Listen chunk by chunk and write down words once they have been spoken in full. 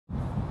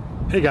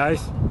Hey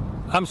guys,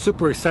 I'm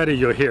super excited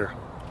you're here.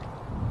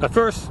 But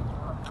first,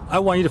 I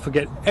want you to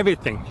forget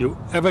everything you've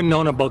ever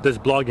known about this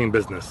blogging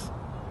business.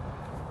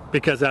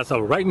 Because as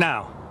of right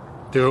now,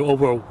 there are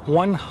over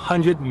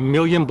 100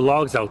 million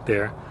blogs out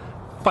there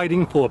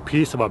fighting for a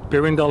piece of a $1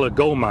 billion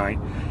gold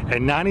mine,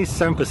 and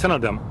 97%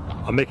 of them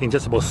are making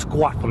just about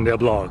squat from their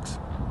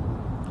blogs.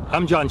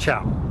 I'm John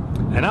Chow,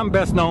 and I'm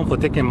best known for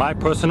taking my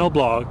personal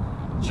blog,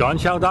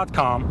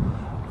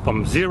 johnchow.com,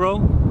 from zero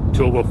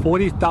to over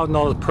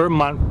 $40,000 per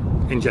month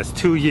in just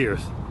 2 years.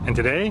 And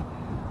today,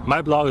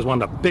 my blog is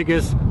one of the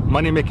biggest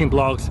money-making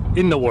blogs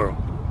in the world.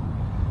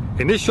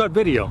 In this short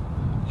video,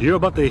 you're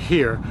about to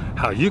hear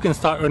how you can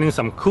start earning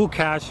some cool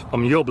cash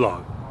from your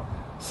blog.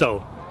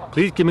 So,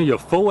 please give me your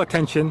full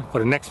attention for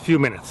the next few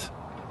minutes.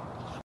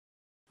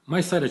 My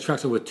site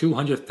attracts over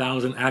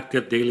 200,000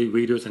 active daily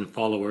readers and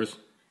followers,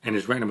 and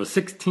is ranked number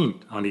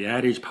 16th on the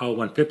Ad Age Power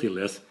 150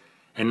 list,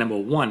 and number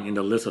 1 in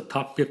the list of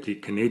top 50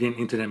 Canadian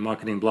internet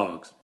marketing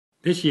blogs.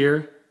 This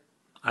year,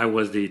 I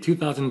was the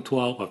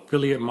 2012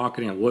 Affiliate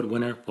Marketing Award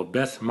winner for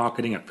Best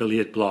Marketing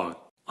Affiliate Blog.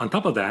 On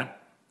top of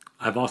that,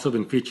 I've also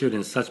been featured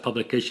in such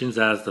publications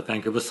as the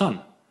Vancouver Sun,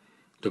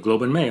 the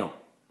Globe and Mail,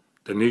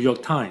 the New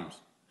York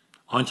Times,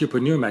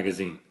 Entrepreneur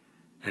Magazine,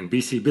 and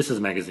BC Business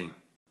Magazine.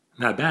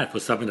 Not bad for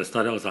something that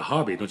started out as a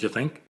hobby, don't you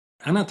think?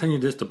 I'm not telling you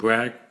this to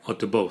brag or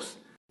to boast.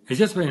 It's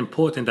just very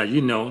important that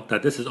you know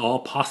that this is all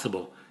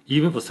possible,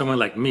 even for someone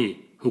like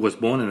me, who was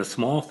born in a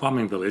small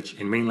farming village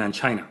in mainland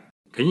China.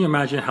 Can you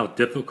imagine how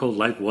difficult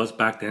life was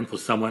back then for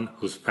someone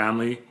whose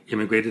family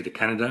immigrated to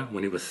Canada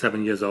when he was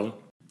 7 years old?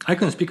 I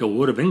couldn't speak a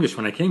word of English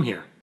when I came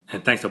here,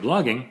 and thanks to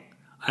blogging,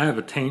 I have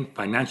attained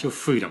financial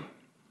freedom,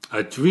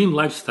 a dream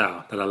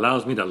lifestyle that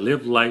allows me to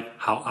live life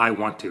how I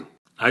want to.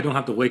 I don't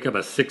have to wake up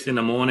at 6 in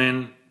the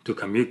morning to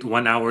commute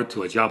 1 hour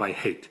to a job I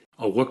hate,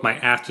 or work my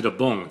ass to the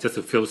bone just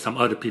to fill some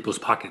other people's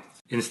pockets.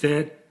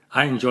 Instead,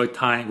 I enjoy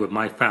time with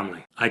my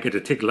family. I get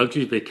to take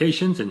luxury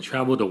vacations and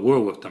travel the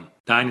world with them,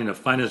 dine in the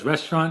finest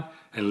restaurant,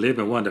 and live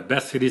in one of the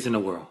best cities in the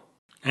world.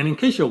 And in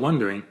case you're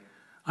wondering,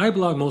 I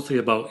blog mostly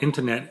about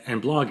internet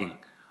and blogging,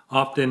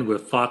 often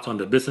with thoughts on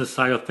the business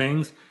side of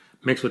things,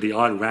 mixed with the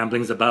odd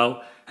ramblings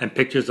about and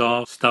pictures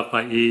of stuff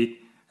I eat,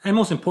 and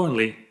most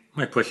importantly,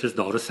 my precious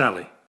daughter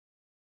Sally.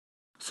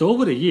 So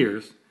over the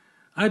years,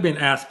 I've been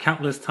asked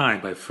countless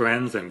times by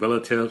friends and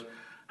relatives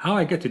how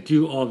I get to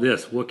do all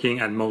this working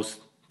at most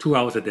 2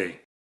 hours a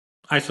day.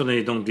 I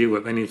certainly don't deal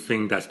with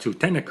anything that's too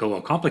technical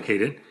or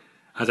complicated.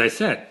 As I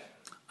said,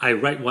 I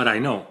write what I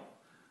know.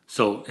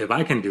 So if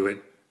I can do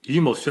it,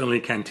 you most certainly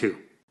can too.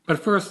 But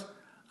first,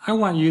 I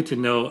want you to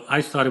know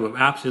I started with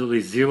absolutely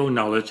zero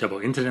knowledge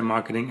about internet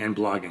marketing and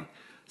blogging,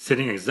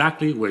 sitting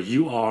exactly where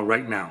you are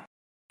right now.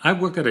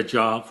 I've worked at a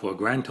job for a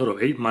grand total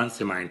of 8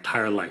 months in my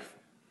entire life.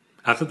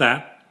 After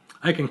that,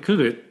 I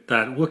concluded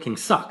that working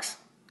sucks,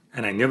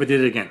 and I never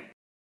did it again.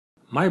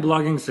 My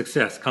blogging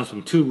success comes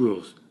from 2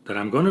 rules that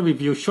I'm going to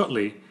review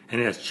shortly, and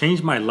it has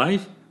changed my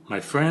life, my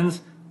friends,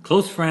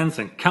 close friends,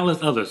 and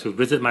countless others who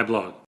visit my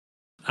blog.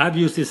 I've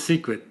used this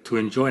secret to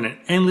enjoy an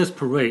endless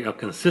parade of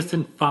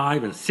consistent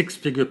 5- and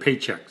 6-figure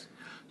paychecks,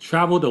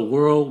 traveled the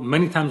world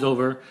many times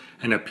over,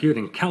 and appeared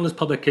in countless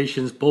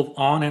publications both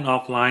on and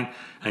offline,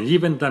 and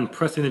even done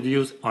press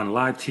interviews on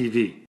live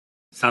TV.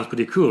 Sounds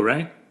pretty cool,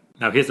 right?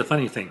 Now here's the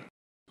funny thing.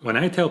 When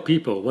I tell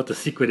people what the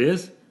secret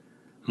is,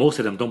 most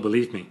of them don't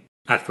believe me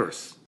at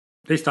first.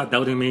 They start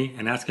doubting me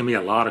and asking me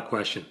a lot of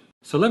questions.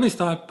 So let me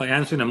start by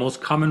answering the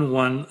most common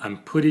one I'm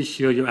pretty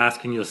sure you're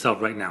asking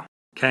yourself right now.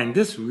 Can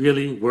this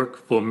really work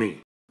for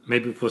me?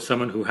 Maybe for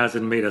someone who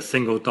hasn't made a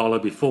single dollar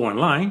before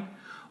online,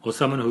 or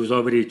someone who's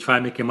already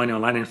tried making money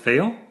online and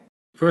failed?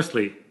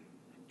 Firstly,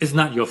 it's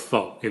not your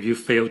fault if you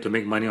failed to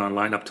make money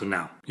online up to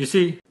now. You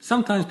see,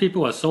 sometimes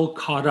people are so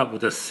caught up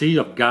with the sea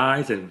of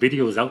guides and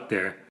videos out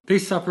there, they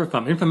suffer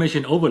from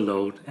information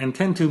overload and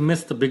tend to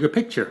miss the bigger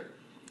picture,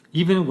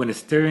 even when it's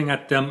staring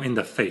at them in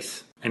the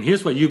face. And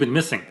here's what you've been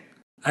missing.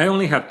 I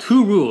only have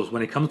 2 rules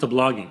when it comes to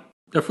blogging.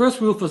 The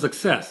first rule for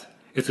success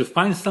is to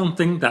find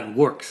something that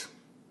works.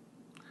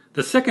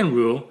 The second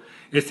rule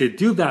is to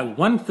do that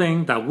one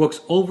thing that works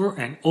over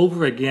and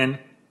over again,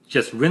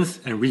 just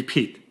rinse and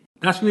repeat.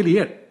 That's really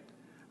it.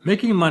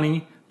 Making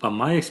money, from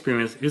my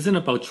experience, isn't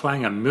about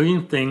trying a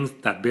million things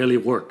that barely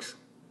works.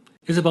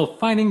 It's about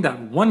finding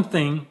that one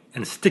thing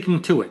and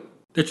sticking to it.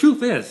 The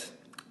truth is,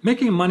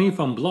 making money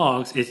from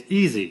blogs is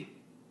easy.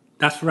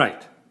 That's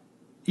right,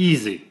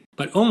 easy.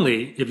 But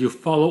only if you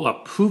follow a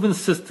proven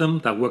system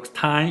that works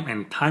time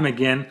and time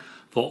again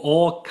for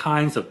all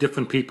kinds of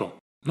different people.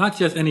 Not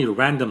just any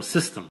random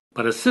system,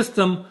 but a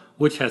system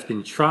which has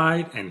been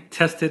tried and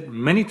tested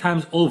many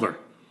times over.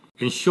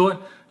 In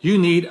short, you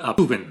need a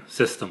proven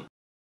system.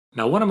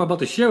 Now what I'm about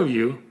to share with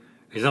you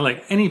is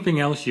unlike anything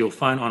else you'll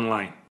find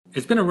online.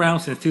 It's been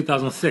around since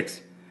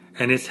 2006,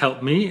 and it's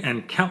helped me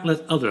and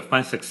countless others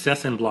find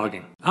success in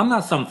blogging. I'm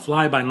not some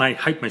fly-by-night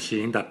hype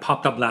machine that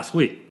popped up last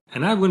week,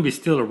 and I wouldn't be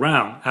still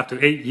around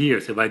after 8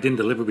 years if I didn't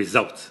deliver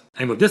results.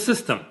 And with this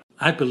system,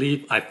 I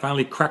believe I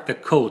finally cracked the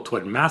code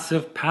toward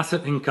massive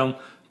passive income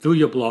through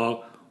your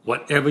blog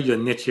whatever your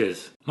niche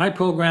is. My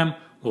program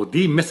will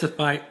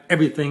demystify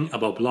everything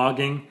about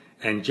blogging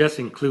and just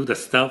include the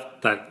stuff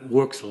that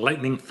works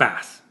lightning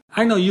fast.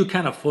 I know you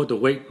can't afford to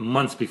wait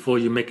months before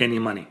you make any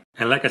money.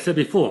 And like I said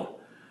before,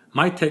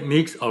 my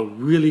techniques are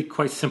really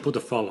quite simple to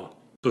follow.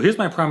 So here's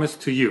my promise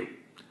to you.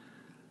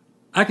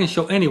 I can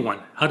show anyone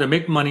how to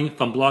make money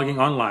from blogging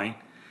online,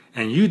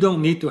 and you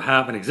don't need to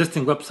have an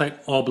existing website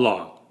or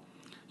blog.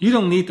 You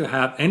don't need to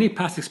have any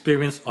past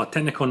experience or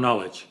technical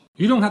knowledge.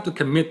 You don't have to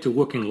commit to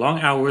working long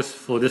hours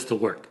for this to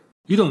work.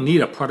 You don't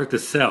need a product to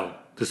sell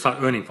to start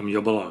earning from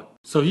your blog.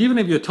 So even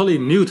if you're totally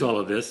new to all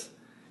of this,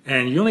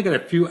 and you only get a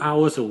few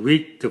hours a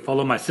week to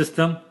follow my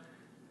system,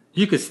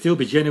 you could still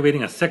be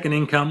generating a second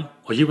income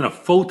or even a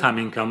full-time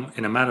income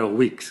in a matter of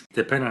weeks,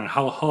 depending on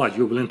how hard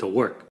you're willing to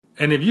work.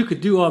 And if you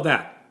could do all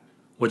that,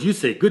 would you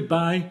say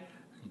goodbye,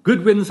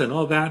 good riddance and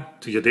all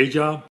that to your day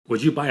job?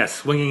 Would you buy a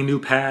swinging new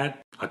pad,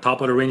 a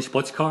top-of-the-range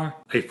sports car,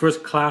 a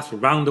first-class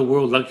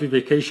round-the-world luxury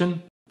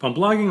vacation? From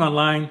blogging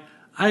online,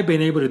 I've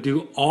been able to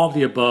do all of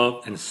the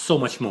above and so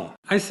much more.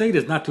 I say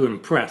this not to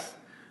impress,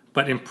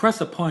 but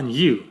impress upon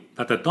you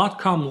that the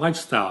 .com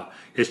lifestyle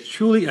is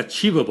truly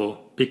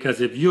achievable,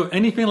 because if you're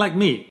anything like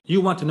me,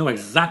 you want to know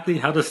exactly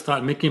how to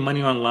start making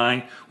money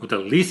online with the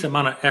least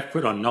amount of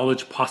effort or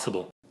knowledge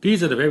possible.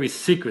 These are the very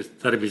secrets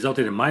that have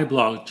resulted in my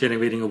blog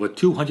generating over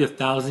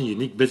 200,000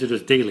 unique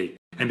visitors daily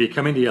and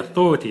becoming the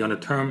authority on the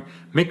term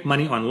make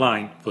money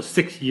online for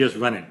 6 years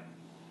running.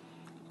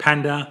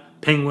 Panda,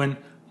 penguin,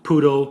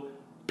 poodle,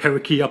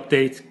 parakeet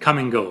updates come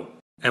and go.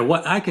 And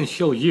what I can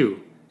show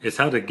you is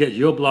how to get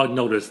your blog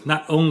noticed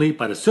not only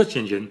by the search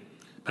engine,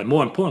 but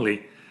more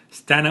importantly,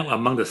 stand out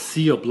among the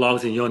sea of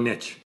blogs in your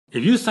niche.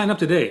 If you sign up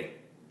today,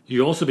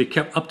 you'll also be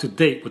kept up to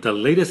date with the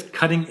latest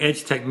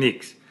cutting-edge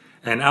techniques,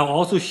 and I'll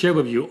also share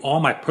with you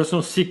all my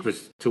personal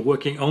secrets to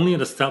working only on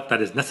the stuff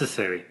that is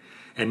necessary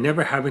and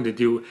never having to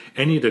do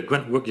any of the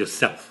grunt work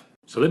yourself.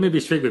 So let me be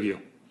straight with you.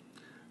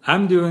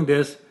 I'm doing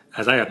this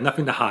as I have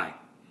nothing to hide.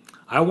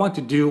 I want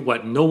to do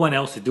what no one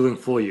else is doing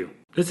for you.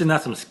 This is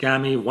not some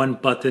scammy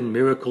one-button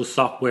miracle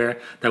software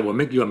that will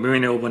make you a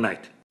millionaire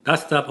overnight. That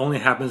stuff only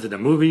happens in the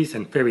movies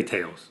and fairy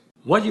tales.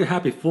 What you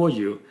have before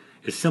you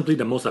is simply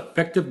the most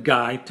effective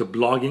guide to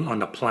blogging on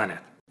the planet.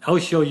 I'll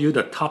show you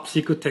the top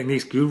secret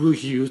techniques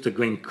gurus use to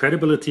gain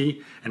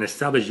credibility and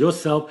establish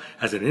yourself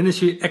as an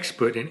industry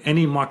expert in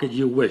any market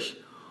you wish,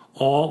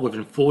 all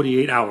within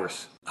 48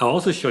 hours. I'll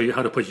also show you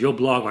how to put your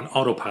blog on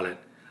autopilot,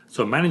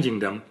 so managing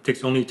them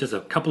takes only just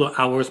a couple of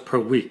hours per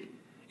week.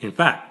 In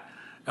fact,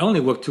 I only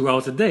work 2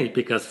 hours a day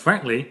because,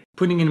 frankly,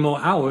 putting in more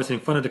hours in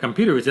front of the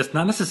computer is just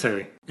not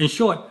necessary. In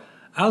short,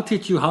 I'll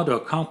teach you how to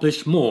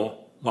accomplish more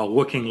while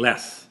working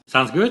less.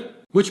 Sounds good?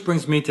 Which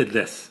brings me to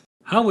this.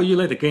 How will you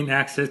like to gain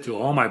access to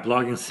all my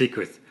blogging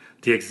secrets?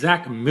 The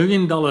exact $1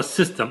 million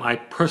system I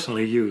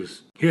personally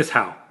use. Here's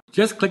how.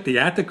 Just click the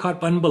Add to Cart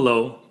button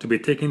below to be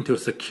taken to a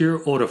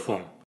secure order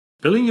form.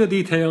 Fill in your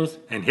details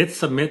and hit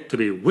submit to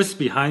be whisked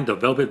behind the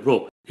velvet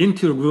rope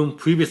into a room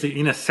previously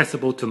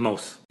inaccessible to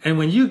most. And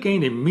when you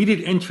gain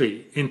immediate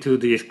entry into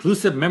the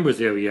exclusive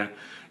members area,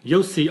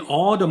 you'll see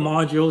all the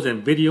modules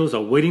and videos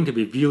are waiting to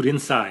be viewed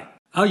inside.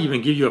 I'll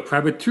even give you a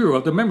private tour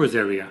of the members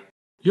area.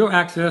 Your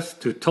access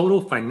to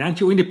total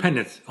financial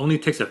independence only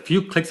takes a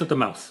few clicks of the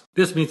mouse.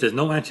 This means there's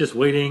no anxious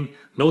waiting,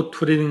 no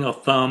twiddling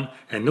of thumb,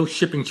 and no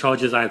shipping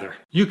charges either.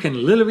 You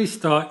can literally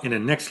start in the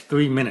next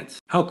 3 minutes.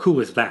 How cool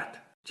is that?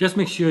 Just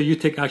make sure you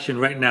take action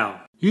right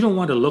now. You don't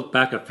want to look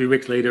back a few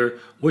weeks later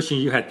wishing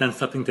you had done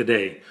something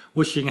today,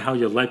 wishing how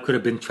your life could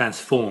have been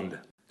transformed.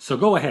 So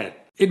go ahead.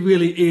 It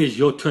really is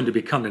your turn to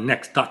become the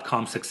next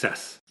 .com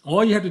success.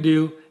 All you have to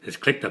do is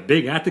click the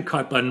big Add to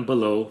Cart button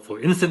below for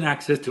instant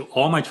access to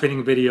all my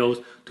training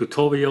videos,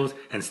 tutorials,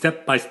 and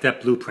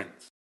step-by-step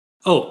blueprints.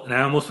 Oh, and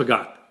I almost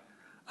forgot.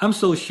 I'm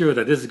so sure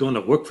that this is going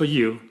to work for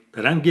you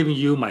that I'm giving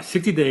you my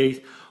 60 days,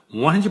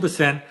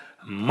 100%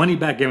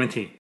 money-back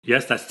guarantee.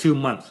 Yes, that's 2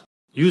 months.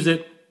 Use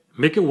it,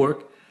 make it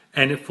work,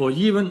 and if for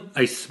even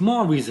a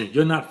small reason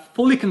you're not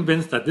fully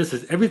convinced that this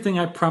is everything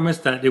I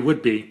promised that it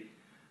would be,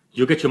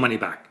 you'll get your money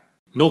back.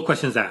 No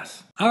questions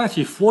asked. I'll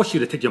actually force you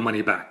to take your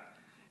money back,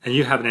 and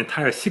you have an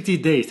entire 60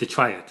 days to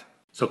try it.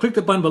 So click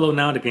the button below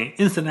now to gain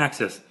instant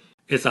access.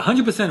 It's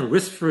 100%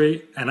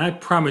 risk-free, and I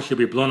promise you'll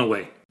be blown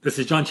away. This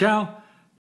is John Chow,